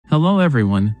Hello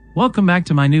everyone, welcome back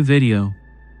to my new video.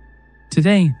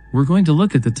 Today, we're going to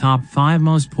look at the top 5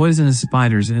 most poisonous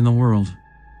spiders in the world.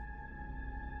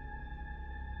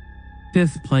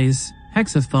 5th place,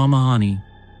 Hexaphthalmahani.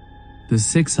 The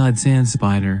six-eyed sand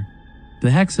spider. The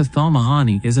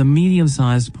Hexaphthalmahani is a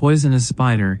medium-sized poisonous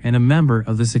spider and a member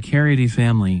of the Sicariidae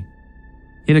family.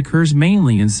 It occurs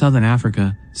mainly in southern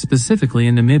Africa, specifically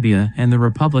in Namibia and the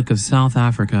Republic of South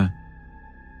Africa.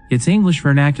 Its English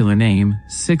vernacular name,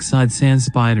 six-eyed sand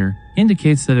spider,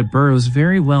 indicates that it burrows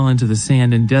very well into the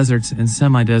sand in deserts and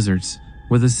semi-deserts,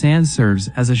 where the sand serves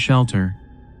as a shelter.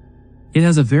 It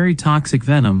has a very toxic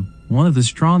venom, one of the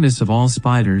strongest of all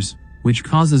spiders, which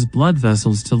causes blood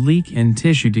vessels to leak and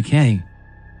tissue decay.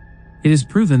 It is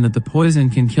proven that the poison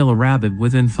can kill a rabbit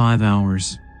within 5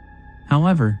 hours.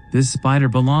 However, this spider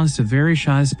belongs to very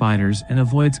shy spiders and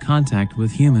avoids contact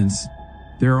with humans.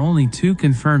 There are only 2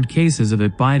 confirmed cases of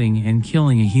it biting and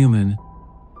killing a human.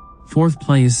 4th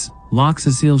place,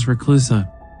 Loxosceles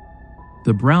reclusa.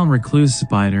 The brown recluse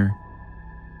spider.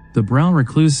 The brown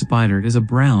recluse spider is a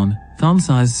brown,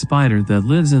 thumb-sized spider that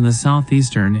lives in the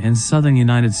southeastern and southern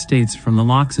United States from the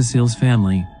Loxosceles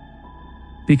family.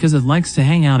 Because it likes to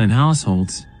hang out in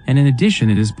households, and in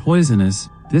addition it is poisonous,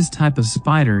 this type of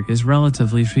spider is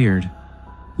relatively feared.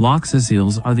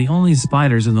 Loxosceles are the only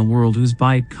spiders in the world whose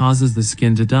bite causes the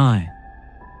skin to die.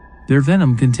 Their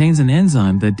venom contains an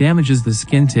enzyme that damages the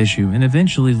skin tissue and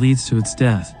eventually leads to its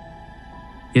death.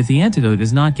 If the antidote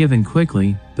is not given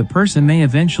quickly, the person may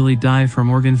eventually die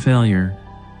from organ failure.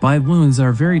 Bite wounds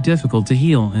are very difficult to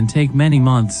heal and take many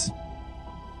months.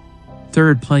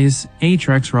 3rd place,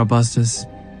 Atrax robustus.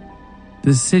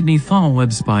 The Sydney funnel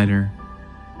web spider.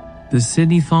 The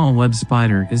Sydney funnel web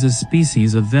spider is a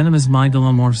species of venomous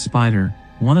mygalomorph spider,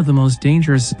 one of the most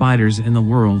dangerous spiders in the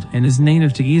world, and is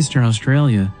native to eastern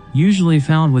Australia, usually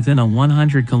found within a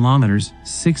 100 kilometers,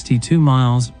 62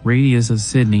 miles, radius of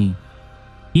Sydney.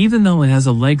 Even though it has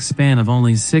a leg span of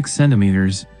only 6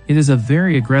 centimeters, it is a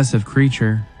very aggressive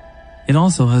creature. It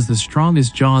also has the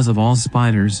strongest jaws of all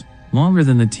spiders, longer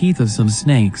than the teeth of some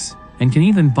snakes, and can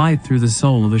even bite through the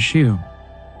sole of a shoe.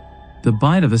 The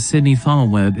bite of a Sydney funnel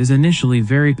web is initially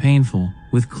very painful,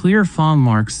 with clear fang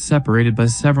marks separated by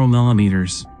several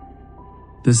millimeters.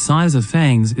 The size of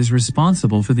fangs is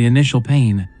responsible for the initial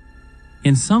pain.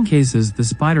 In some cases, the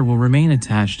spider will remain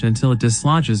attached until it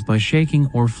dislodges by shaking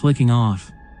or flicking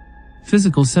off.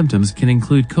 Physical symptoms can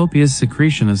include copious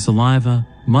secretion of saliva,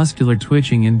 muscular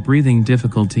twitching and breathing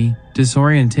difficulty,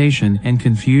 disorientation and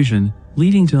confusion,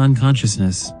 leading to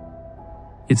unconsciousness.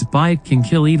 Its bite can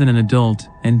kill even an adult,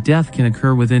 and death can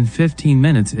occur within 15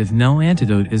 minutes if no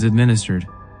antidote is administered.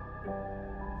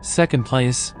 2nd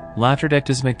place,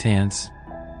 Latrodectus mictans.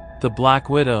 The black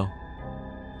widow.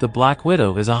 The black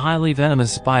widow is a highly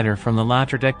venomous spider from the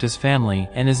Latrodectus family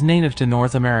and is native to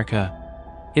North America.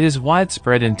 It is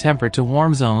widespread in temperate to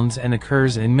warm zones and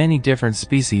occurs in many different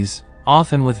species,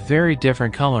 often with very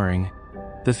different coloring.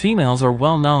 The females are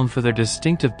well known for their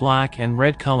distinctive black and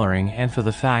red coloring and for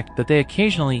the fact that they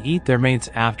occasionally eat their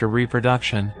mates after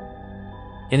reproduction.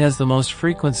 It has the most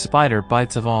frequent spider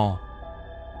bites of all.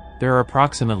 There are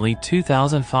approximately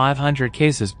 2,500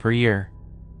 cases per year.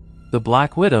 The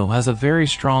black widow has a very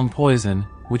strong poison,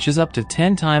 which is up to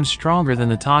 10 times stronger than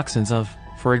the toxins of,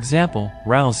 for example,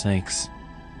 rattlesnakes.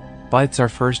 Bites are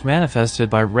first manifested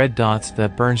by red dots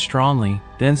that burn strongly,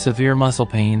 then severe muscle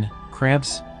pain,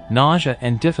 cramps, nausea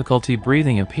and difficulty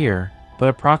breathing appear, but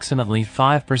approximately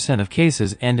 5% of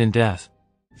cases end in death.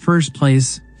 1st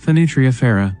place,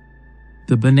 Phoenutriifera.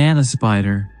 The banana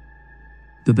spider.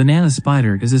 The banana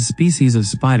spider is a species of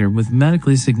spider with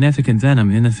medically significant venom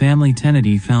in the family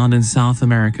Ctenidae found in South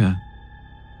America.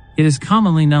 It is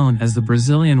commonly known as the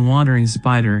Brazilian wandering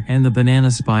spider and the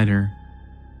banana spider.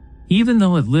 Even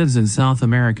though it lives in South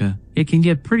America, it can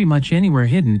get pretty much anywhere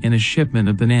hidden in a shipment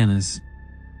of bananas.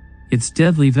 Its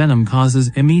deadly venom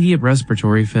causes immediate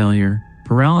respiratory failure,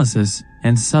 paralysis,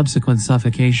 and subsequent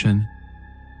suffocation.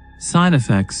 Side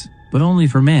effects, but only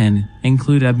for men,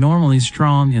 include abnormally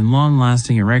strong and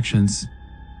long-lasting erections.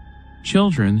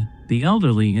 Children, the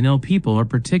elderly and ill people are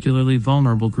particularly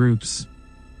vulnerable groups.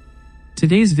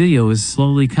 Today's video is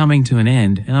slowly coming to an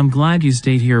end and I'm glad you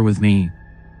stayed here with me.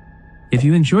 If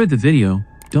you enjoyed the video,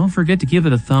 don't forget to give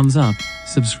it a thumbs up,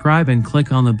 subscribe and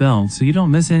click on the bell so you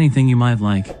don't miss anything you might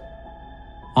like.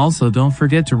 Also, don't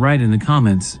forget to write in the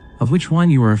comments of which one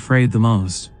you are afraid the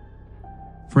most.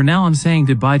 For now, I'm saying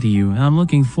goodbye to you and I'm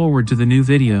looking forward to the new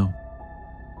video.